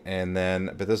thing,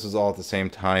 but this was all at the same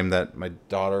time that my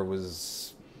daughter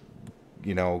was,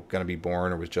 going to be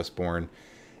born, or was just born,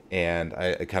 and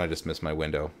I kind of just missed my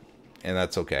window, and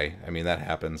that's okay. I mean, that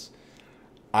happens.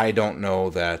 I don't know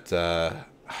that.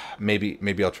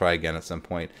 Maybe I'll try again at some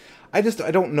point. I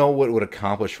don't know what it would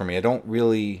accomplish for me. I don't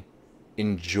really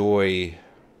enjoy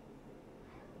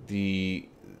the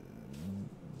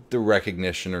the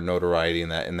recognition or notoriety in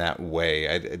that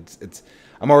way.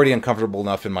 I'm already uncomfortable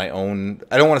enough in my own.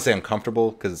 I don't want to say I'm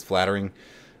comfortable because it's flattering.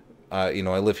 You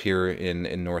know, I live here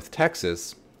in North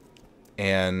Texas,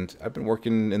 and I've been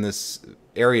working in this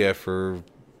area for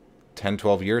 10,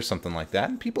 12 years, something like that,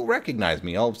 and people recognize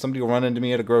me. Somebody will run into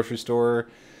me at a grocery store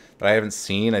that I haven't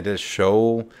seen. I did a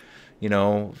show, you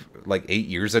know, like 8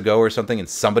 years ago or something, and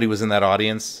somebody was in that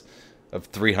audience of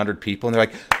 300 people, and they're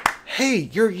like, "Hey,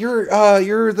 you're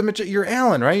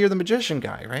Alan, right? You're the magician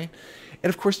guy, right?" And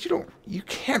of course, you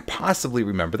can't possibly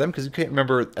remember them because you can't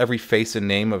remember every face and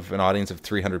name of an audience of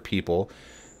 300 people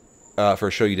for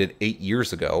a show you did 8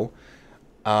 years ago,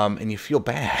 and you feel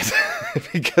bad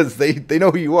because they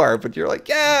know who you are, but you're like,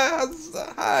 "Yeah,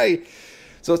 hi."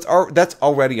 So that's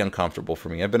already uncomfortable for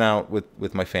me. I've been out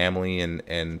with my family,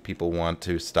 and people want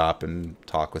to stop and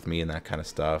talk with me and that kind of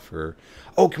stuff. Or,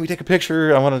 "Oh, can we take a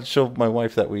picture? I want to show my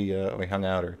wife that we hung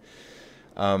out." Or,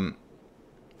 and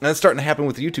that's starting to happen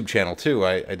with the YouTube channel too.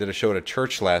 I did a show at a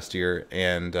church last year,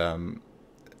 and there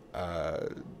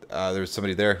was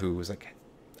somebody there who was like,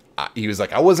 he was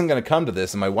like, "I wasn't going to come to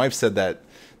this," and my wife said that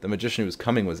the magician who was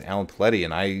coming was Alan Paletti,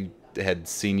 and I had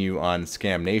seen you on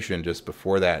Scam Nation just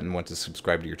before that and went to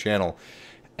subscribe to your channel,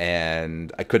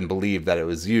 and I couldn't believe that it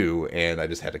was you, and I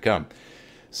just had to come.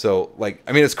 So, like,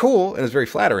 I mean, it's cool and it's very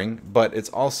flattering, but it's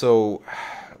also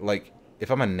like, if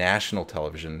I'm on national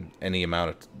television any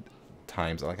amount of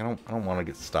times, like, I don't want to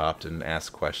get stopped and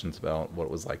ask questions about what it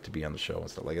was like to be on the show and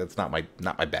stuff. Like, that's not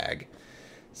my bag.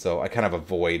 So I kind of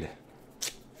avoid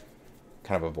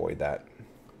that.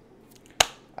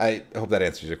 I hope that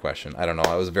answers your question. I don't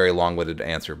know. It was a very long-winded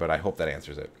answer, but I hope that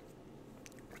answers it.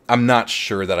 I'm not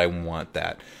sure that I want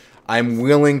that. I'm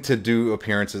willing to do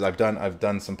appearances. I've been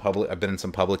in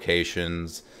some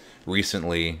publications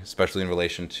recently, especially in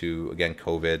relation to, again,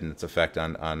 COVID and its effect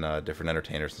on different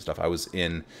entertainers and stuff. I was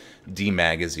in D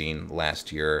Magazine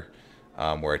last year,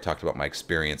 where I talked about my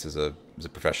experience as a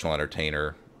professional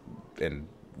entertainer, and,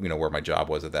 you know, where my job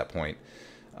was at that point.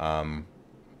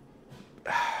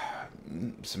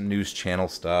 Some news channel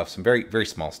stuff, some very, very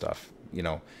small stuff, you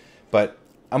know, but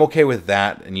I'm okay with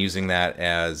that and using that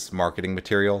as marketing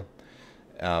material,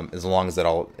 as long as that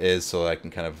all is, so I can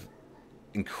kind of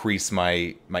increase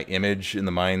my image in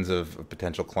the minds of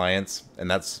potential clients,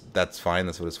 and that's fine.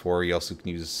 That's what it's for. You also can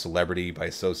use celebrity by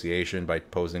association by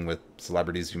posing with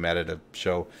celebrities you met at a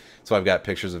show. So I've got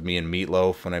pictures of me and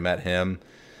Meatloaf when I met him.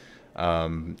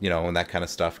 You know, and that kind of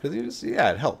stuff, because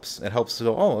it helps. It helps to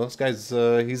go, "Oh, this guy's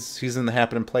he's in the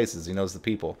happening places. He knows the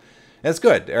people," and it's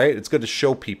good, right? It's good to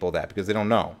show people that, because they don't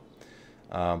know.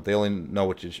 They only know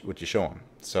what you show them.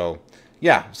 So,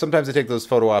 yeah, sometimes I take those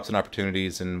photo ops and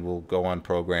opportunities, and we'll go on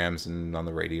programs and on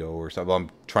the radio or something. Well,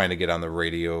 I'm trying to get on the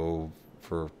radio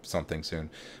for something soon.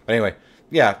 But anyway,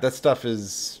 yeah, that stuff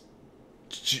its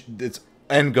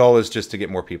end goal is just to get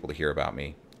more people to hear about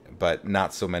me, but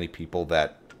not so many people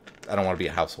that I don't want to be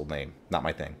a household name. Not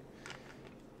my thing.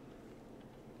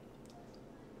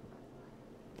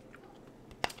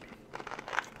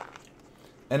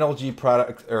 NLG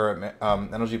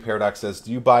NLG Paradox says,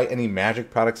 "Do you buy any magic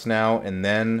products now and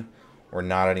then, or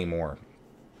not anymore?"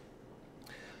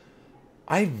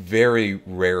 I very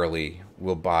rarely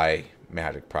will buy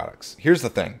magic products. Here's the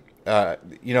thing.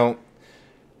 You know,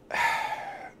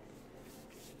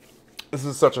 this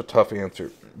is such a tough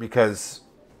answer, because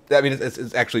I mean,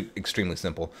 it's actually extremely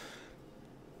simple.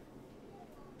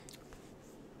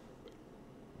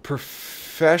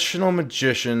 Professional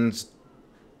magicians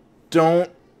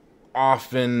don't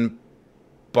often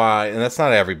buy, and that's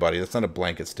not everybody. That's not a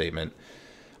blanket statement.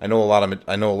 I know a lot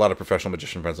of professional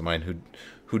magician friends of mine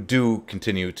who do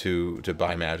continue to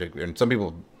buy magic, and some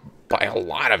people buy a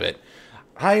lot of it.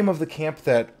 I am of the camp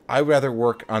that I rather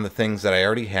work on the things that I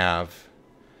already have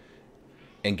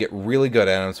and get really good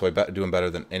at them, so I do them better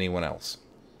than anyone else.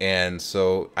 And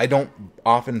so I don't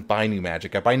often buy new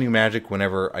magic. I buy new magic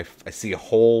whenever I see a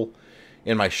hole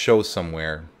in my show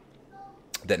somewhere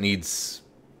that needs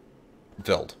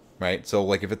filled, right? So,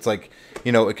 like, if it's like,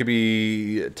 you know, it could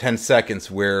be 10 seconds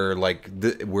where, like,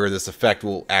 where this effect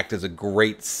will act as a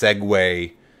great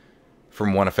segue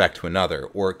from one effect to another,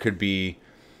 or it could be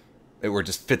where it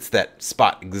just fits that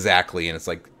spot exactly, and it's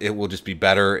like, it will just be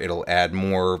better. It'll add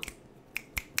more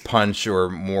punch or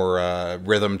more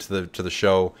rhythm to the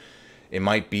show. It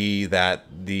might be that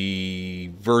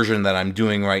the version that I'm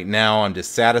doing right now I'm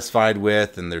dissatisfied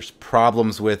with, and there's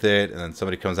problems with it, and then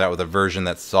somebody comes out with a version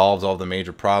that solves all the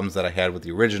major problems that I had with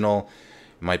the original.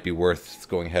 It might be worth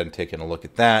going ahead and taking a look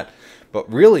at that.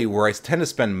 But really, where I tend to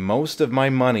spend most of my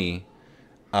money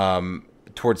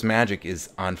towards magic is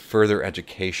on further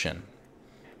education.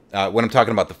 When I'm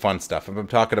talking about the fun stuff, if I'm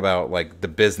talking about like the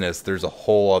business, there's a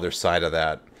whole other side of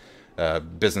that.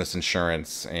 Business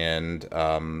insurance and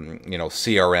you know,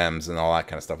 CRMs and all that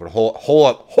kind of stuff. But a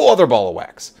whole other ball of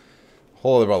wax.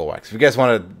 Whole other ball of wax. If you guys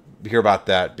want to hear about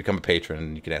that, become a patron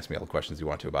and you can ask me all the questions you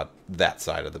want to about that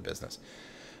side of the business.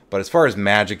 But as far as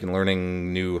magic and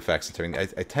learning new effects and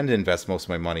everything, I tend to invest most of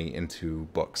my money into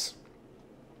books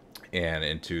and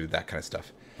into that kind of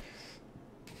stuff.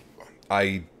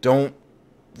 I don't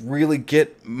really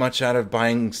get much out of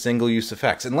buying single-use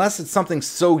effects unless it's something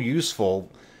so useful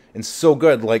and so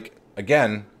good. Like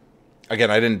again, I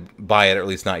didn't buy it, or at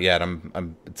least not yet.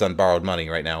 It's on borrowed money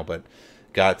right now, but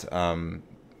got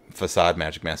Facade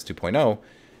Magic Mask 2.0.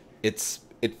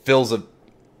 It fills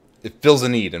a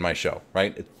need in my show,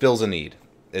 right? It fills a need.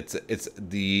 It's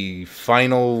the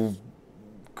final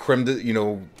cream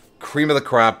of the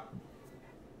crop,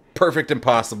 perfect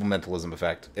impossible mentalism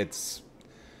effect.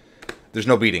 There's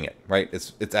no beating it, right?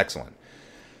 It's excellent,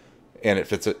 and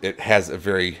it has a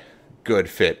very good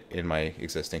fit in my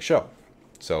existing show.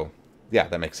 So yeah,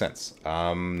 that makes sense.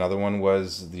 Another one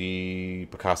was the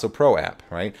Picasso Pro app,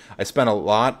 right? I spent a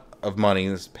lot of money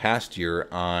this past year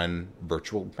on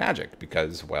virtual magic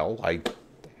because, well, I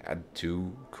had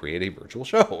to create a virtual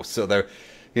show. So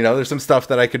there's some stuff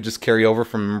that I could just carry over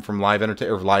from live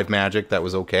or live magic that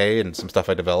was okay, and some stuff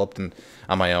I developed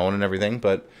on my own and everything.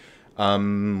 But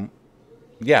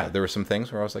yeah, there were some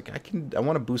things where I was like, I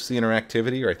want to boost the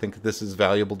interactivity, or I think that this is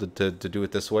valuable to do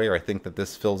it this way, or I think that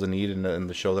this fills a need in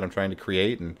the show that I'm trying to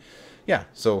create. And yeah,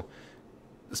 so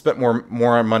I spent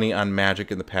more money on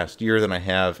magic in the past year than I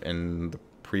have in the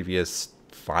previous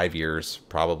 5 years,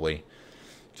 probably.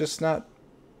 Just not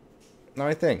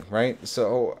my thing, right?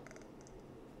 So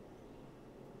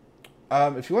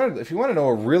if you want to know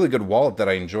a really good wallet that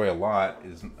I enjoy a lot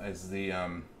is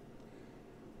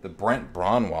the Brent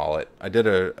Braun wallet. I did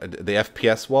the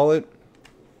FPS wallet.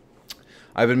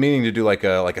 I've been meaning to do like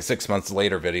a 6 months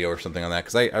later video or something on that,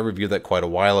 because I reviewed that quite a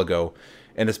while ago,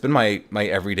 and it's been my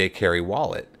everyday carry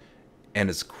wallet, and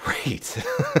it's great.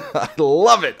 I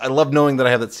love it. I love knowing that I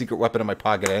have that secret weapon in my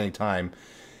pocket at any time,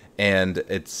 and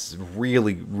it's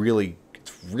really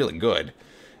good,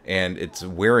 and it's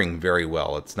wearing very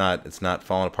well. It's not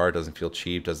falling apart. Doesn't feel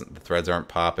cheap. The threads aren't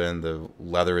popping. The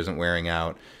leather isn't wearing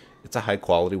out. It's a high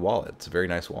quality wallet. It's a very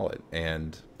nice wallet,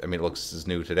 and I mean, it looks as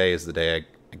new today as the day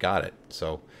I got it.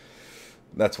 So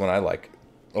that's one I like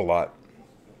a lot.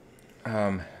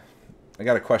 I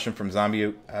got a question from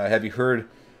Zombie. Have you heard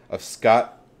of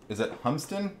Scott? Is it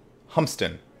Humston?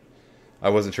 Humston. I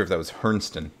wasn't sure if that was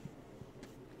Hernston.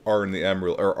 R in the M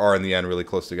or R in the N really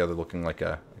close together, looking like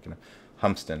a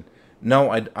Humston.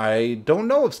 No, I don't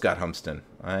know of Scott Humston.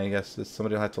 I guess it's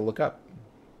somebody I'll have to look up.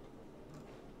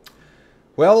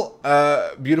 Well,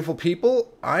 beautiful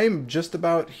people, I'm just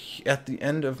about at the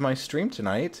end of my stream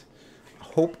tonight.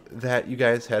 Hope that you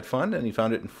guys had fun and you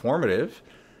found it informative.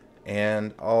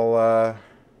 And I'll,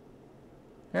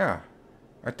 yeah,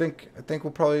 I think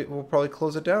we'll probably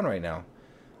close it down right now.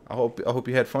 I hope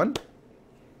you had fun.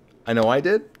 I know I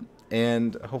did,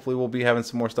 and hopefully we'll be having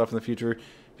some more stuff in the future.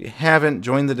 If you haven't,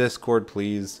 join the Discord,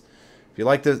 please. If you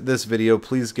like this video,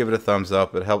 please give it a thumbs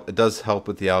up. It does help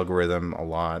with the algorithm a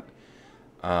lot.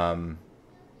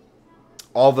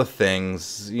 All the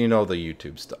things, you know, the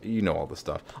YouTube stuff, you know, all the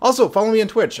stuff. Also, follow me on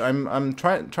Twitch. I'm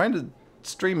trying to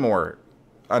stream more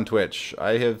on Twitch.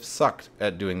 I have sucked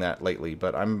at doing that lately,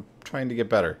 but I'm trying to get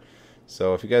better.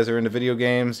 So if you guys are into video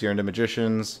games, you're into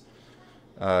magicians,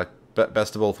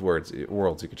 best of both worlds, you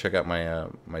can check out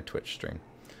my Twitch stream.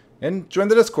 And join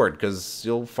the Discord, because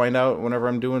you'll find out whenever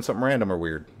I'm doing something random or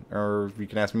weird. Or you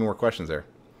can ask me more questions there.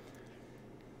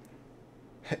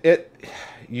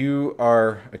 You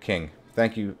are a king.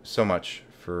 Thank you so much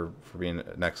for being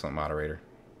an excellent moderator.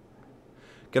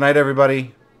 Good night,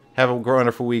 everybody. Have a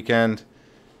wonderful weekend.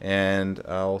 And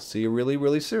I'll see you really,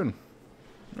 really soon.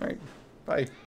 All right. Bye.